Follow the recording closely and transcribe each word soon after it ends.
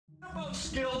about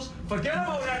skills, forget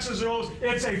about X's and O's.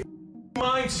 It's a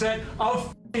mindset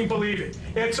of believing.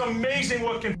 It's amazing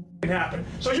what can happen.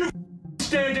 So you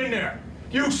stand in there.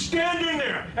 You stand in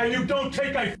there and you don't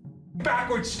take a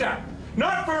backward step.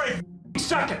 Not for a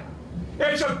second.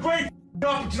 It's a great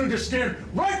opportunity to stand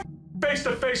right face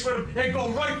to face with him and go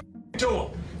right to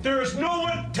him. There is no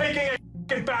one taking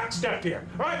a back step here.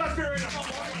 All right, let's be ready.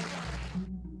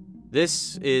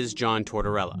 This is John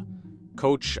Tortorella,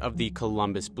 coach of the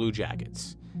Columbus Blue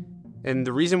Jackets. And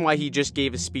the reason why he just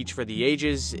gave a speech for the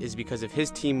ages is because if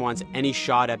his team wants any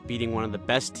shot at beating one of the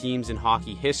best teams in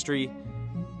hockey history,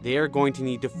 they are going to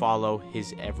need to follow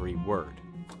his every word.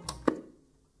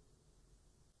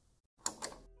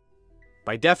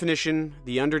 By definition,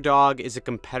 the underdog is a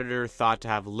competitor thought to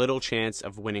have little chance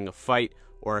of winning a fight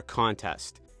or a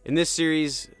contest. In this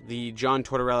series, the John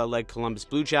Tortorella-led Columbus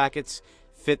Blue Jackets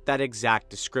fit that exact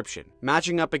description.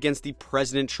 Matching up against the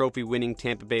President Trophy winning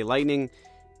Tampa Bay Lightning,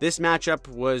 this matchup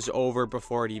was over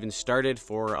before it even started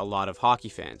for a lot of hockey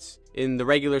fans. In the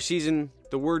regular season,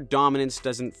 the word dominance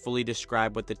doesn't fully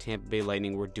describe what the Tampa Bay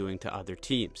Lightning were doing to other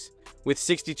teams. With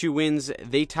 62 wins,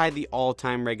 they tied the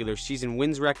all-time regular season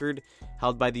wins record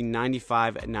held by the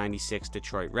 95-96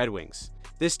 Detroit Red Wings.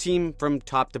 This team, from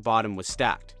top to bottom, was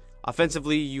stacked.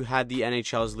 Offensively, you had the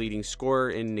NHL's leading scorer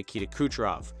in Nikita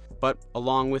Kucherov, but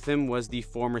along with him was the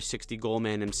former 60-goal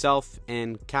man himself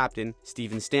and captain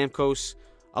Steven Stamkos,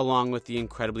 along with the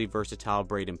incredibly versatile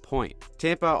Braden Point.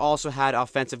 Tampa also had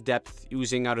offensive depth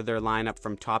oozing out of their lineup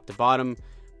from top to bottom,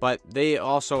 but they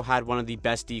also had one of the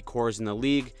best D-cores in the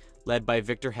league, led by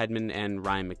Victor Hedman and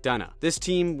Ryan McDonough. This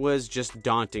team was just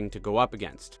daunting to go up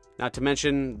against. Not to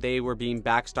mention, they were being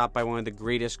backstopped by one of the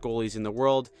greatest goalies in the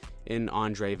world in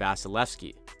Andrei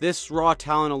Vasilevsky. This raw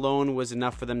talent alone was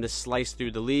enough for them to slice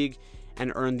through the league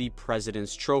and earn the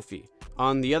President's Trophy.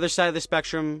 On the other side of the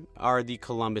spectrum are the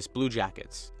Columbus Blue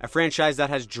Jackets, a franchise that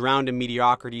has drowned in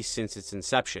mediocrity since its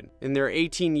inception. In their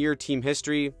 18-year team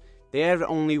history, they have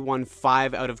only won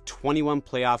 5 out of 21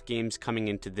 playoff games coming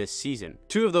into this season.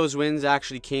 2 of those wins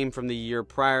actually came from the year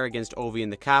prior against Ovi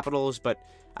and the Capitals, but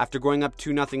after going up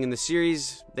 2-0 in the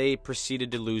series, they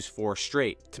proceeded to lose 4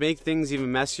 straight. To make things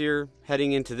even messier,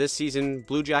 heading into this season,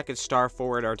 Blue Jackets star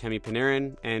forward Artemi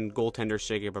Panarin and goaltender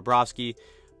Sergei Bobrovsky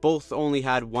both only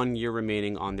had 1 year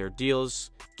remaining on their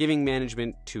deals, giving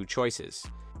management 2 choices.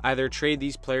 Either trade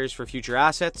these players for future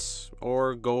assets,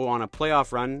 or go on a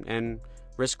playoff run and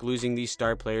risk losing these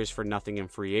star players for nothing in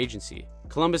free agency.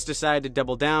 Columbus decided to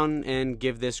double down and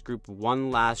give this group one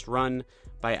last run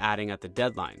by adding at the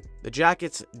deadline. The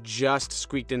Jackets just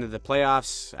squeaked into the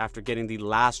playoffs after getting the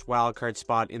last wildcard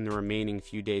spot in the remaining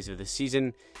few days of the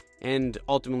season, and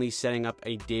ultimately setting up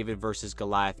a David versus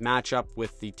Goliath matchup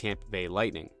with the Tampa Bay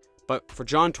Lightning. But for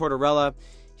John Tortorella,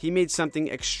 he made something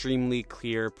extremely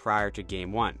clear prior to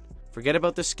Game 1. Forget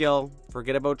about the skill,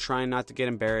 forget about trying not to get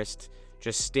embarrassed,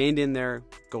 just stand in there,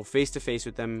 go face to face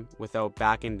with them without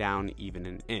backing down even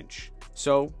an inch.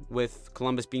 So, with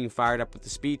Columbus being fired up with the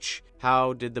speech,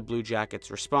 how did the Blue Jackets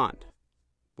respond?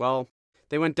 Well,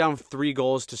 they went down 3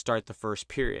 goals to start the first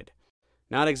period.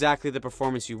 Not exactly the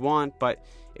performance you want, but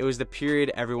it was the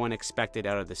period everyone expected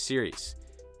out of the series.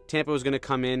 Tampa was going to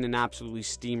come in and absolutely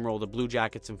steamroll the Blue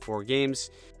Jackets in 4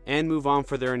 games and move on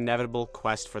for their inevitable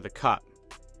quest for the Cup.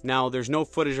 Now, there's no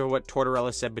footage of what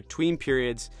Tortorella said between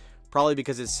periods, probably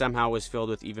because it somehow was filled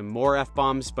with even more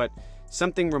F-bombs, but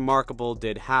something remarkable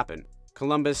did happen.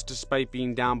 Columbus, despite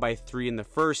being down by 3 in the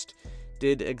first,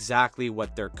 did exactly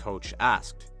what their coach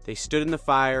asked. They stood in the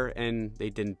fire and they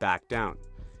didn't back down.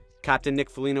 Captain Nick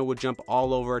Foligno would jump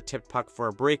all over a tipped puck for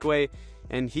a breakaway,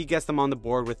 and he gets them on the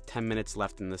board with 10 minutes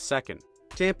left in the second.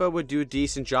 Tampa would do a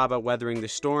decent job at weathering the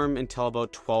storm until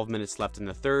about 12 minutes left in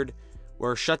the third,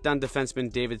 where shutdown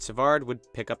defenseman David Savard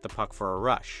would pick up the puck for a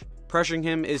rush. Pressuring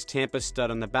him is Tampa's stud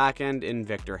on the back end in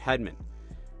Victor Hedman.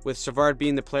 With Savard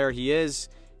being the player he is,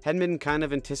 Hedman kind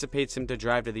of anticipates him to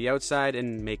drive to the outside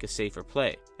and make a safer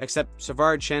play. Except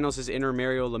Savard channels his inner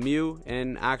Mario Lemieux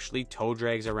and actually toe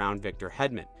drags around Victor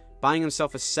Hedman. Buying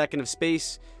himself a second of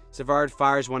space, Savard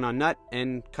fires one on net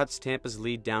and cuts Tampa's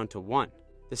lead down to 1.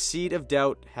 The seed of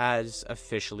doubt has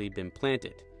officially been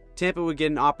planted. Tampa would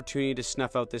get an opportunity to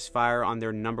snuff out this fire on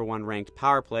their #1 ranked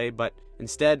power play, but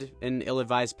instead, an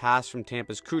ill-advised pass from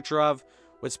Tampa's Kucherov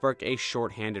would spark a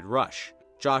short-handed rush.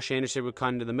 Josh Anderson would cut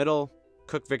into the middle,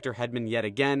 cook Victor Hedman yet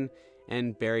again,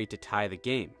 and bury to tie the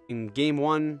game. In Game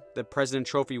 1, the President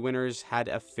Trophy winners had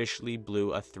officially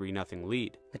blew a 3-0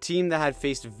 lead. A team that had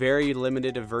faced very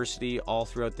limited adversity all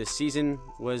throughout this season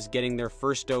was getting their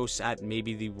first dose at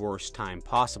maybe the worst time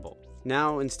possible.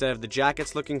 Now, instead of the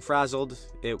Jackets looking frazzled,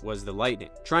 it was the Lightning.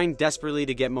 Trying desperately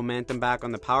to get momentum back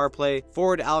on the power play,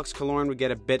 forward Alex Killorn would get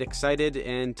a bit excited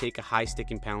and take a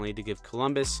high-sticking penalty to give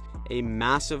Columbus a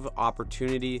massive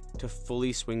opportunity to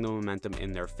fully swing the momentum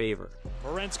in their favor.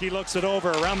 Werenski looks it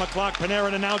over, around the clock,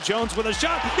 Panarin, and now Jones with a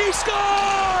shot. He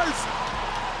scores!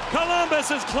 Columbus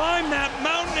has climbed that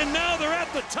mountain, and now they're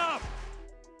at the top.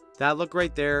 That look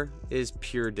right there is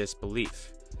pure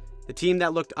disbelief. The team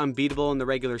that looked unbeatable in the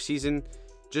regular season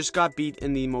just got beat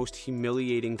in the most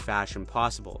humiliating fashion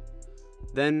possible.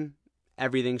 Then,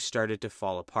 everything started to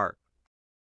fall apart.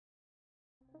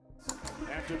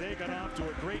 After they got off to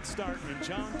a great start, and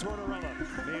John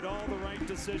Tortorella made all the right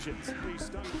decisions. He's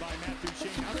stunned by Matthew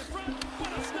Shane out in front.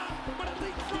 What a stop! What a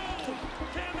leap throw!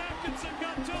 Cam Atkinson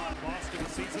got to it. Lost it a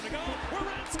season ago.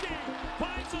 Werenski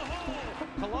finds a hole.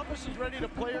 Columbus is ready to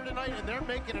play her tonight, and they're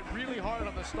making it really hard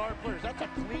on the star players. That's a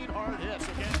clean, hard hit.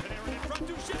 Again, Panarin in front.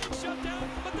 Duchesne shut down,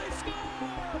 but they score!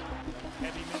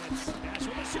 Heavy minutes. Nash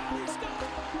with a shot. He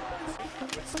scores!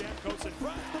 With Stamkos in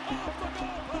front. Off the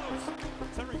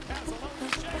goalpost. Centering pass along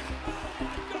Duchesne. Oh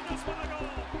my goodness, what a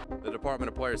goal! The Department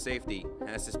of Player Safety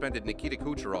has suspended Nikita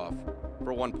Kucherov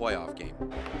for one playoff game.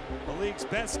 The league's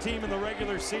best team in the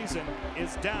regular season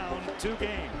is down 2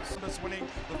 games. Columbus winning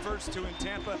the first 2 in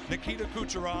Tampa. Nikita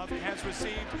Kucherov has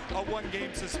received a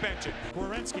 1-game suspension.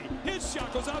 Werenski, his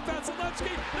shot goes out. Vasilevsky,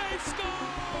 they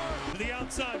score! To the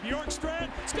outside, Bjorkstrand,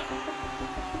 score!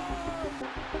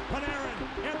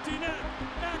 Panarin, empty net,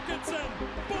 Atkinson,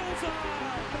 bullseye!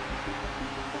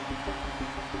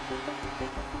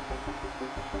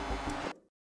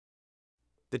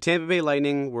 The Tampa Bay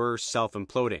Lightning were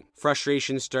self-imploding.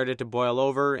 Frustration started to boil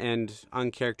over, and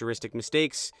uncharacteristic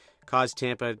mistakes caused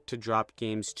Tampa to drop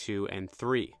games 2 and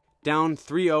 3. Down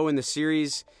 3-0 in the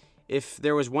series, if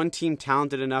there was one team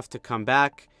talented enough to come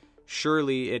back,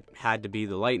 surely it had to be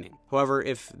the Lightning. However,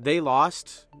 if they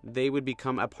lost, they would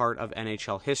become a part of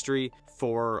NHL history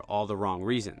for all the wrong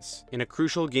reasons. In a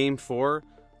crucial Game 4,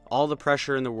 all the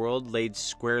pressure in the world laid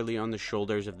squarely on the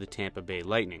shoulders of the Tampa Bay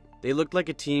Lightning. They looked like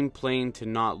a team playing to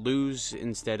not lose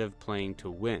instead of playing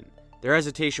to win. Their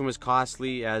hesitation was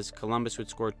costly, as Columbus would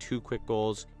score 2 quick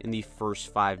goals in the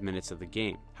first 5 minutes of the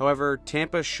game. However,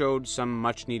 Tampa showed some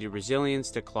much-needed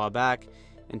resilience to claw back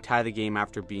and tie the game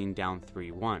after being down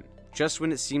 3-1. Just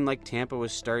when it seemed like Tampa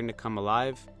was starting to come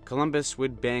alive, Columbus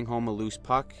would bang home a loose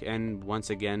puck and once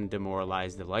again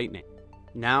demoralize the Lightning.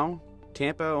 Now,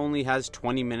 Tampa only has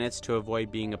 20 minutes to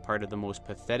avoid being a part of the most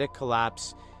pathetic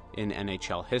collapse in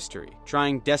NHL history.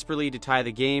 Trying desperately to tie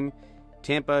the game,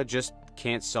 Tampa just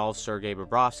can't solve Sergei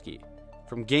Bobrovsky.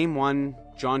 From Game 1,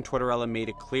 John Tortorella made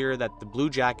it clear that the Blue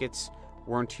Jackets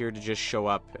weren't here to just show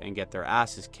up and get their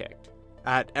asses kicked.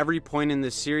 At every point in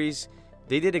this series,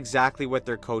 they did exactly what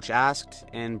their coach asked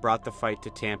and brought the fight to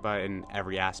Tampa in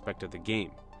every aspect of the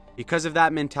game. Because of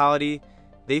that mentality,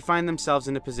 they find themselves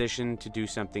in a position to do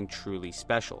something truly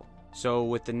special. So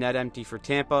with the net empty for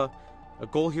Tampa, a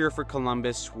goal here for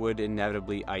Columbus would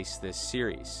inevitably ice this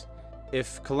series.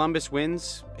 If Columbus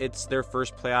wins, it's their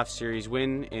first playoff series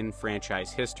win in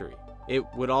franchise history. It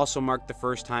would also mark the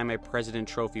first time a President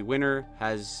Trophy winner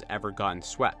has ever gotten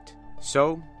swept.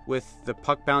 So, with the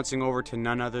puck bouncing over to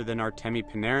none other than Artemi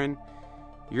Panarin,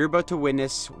 you're about to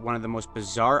witness one of the most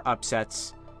bizarre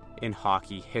upsets in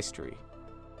hockey history.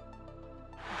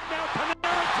 Now Panarin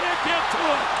can't get to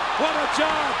it. What a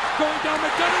job. Going down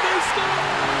McDonough. They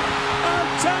score!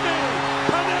 Artemi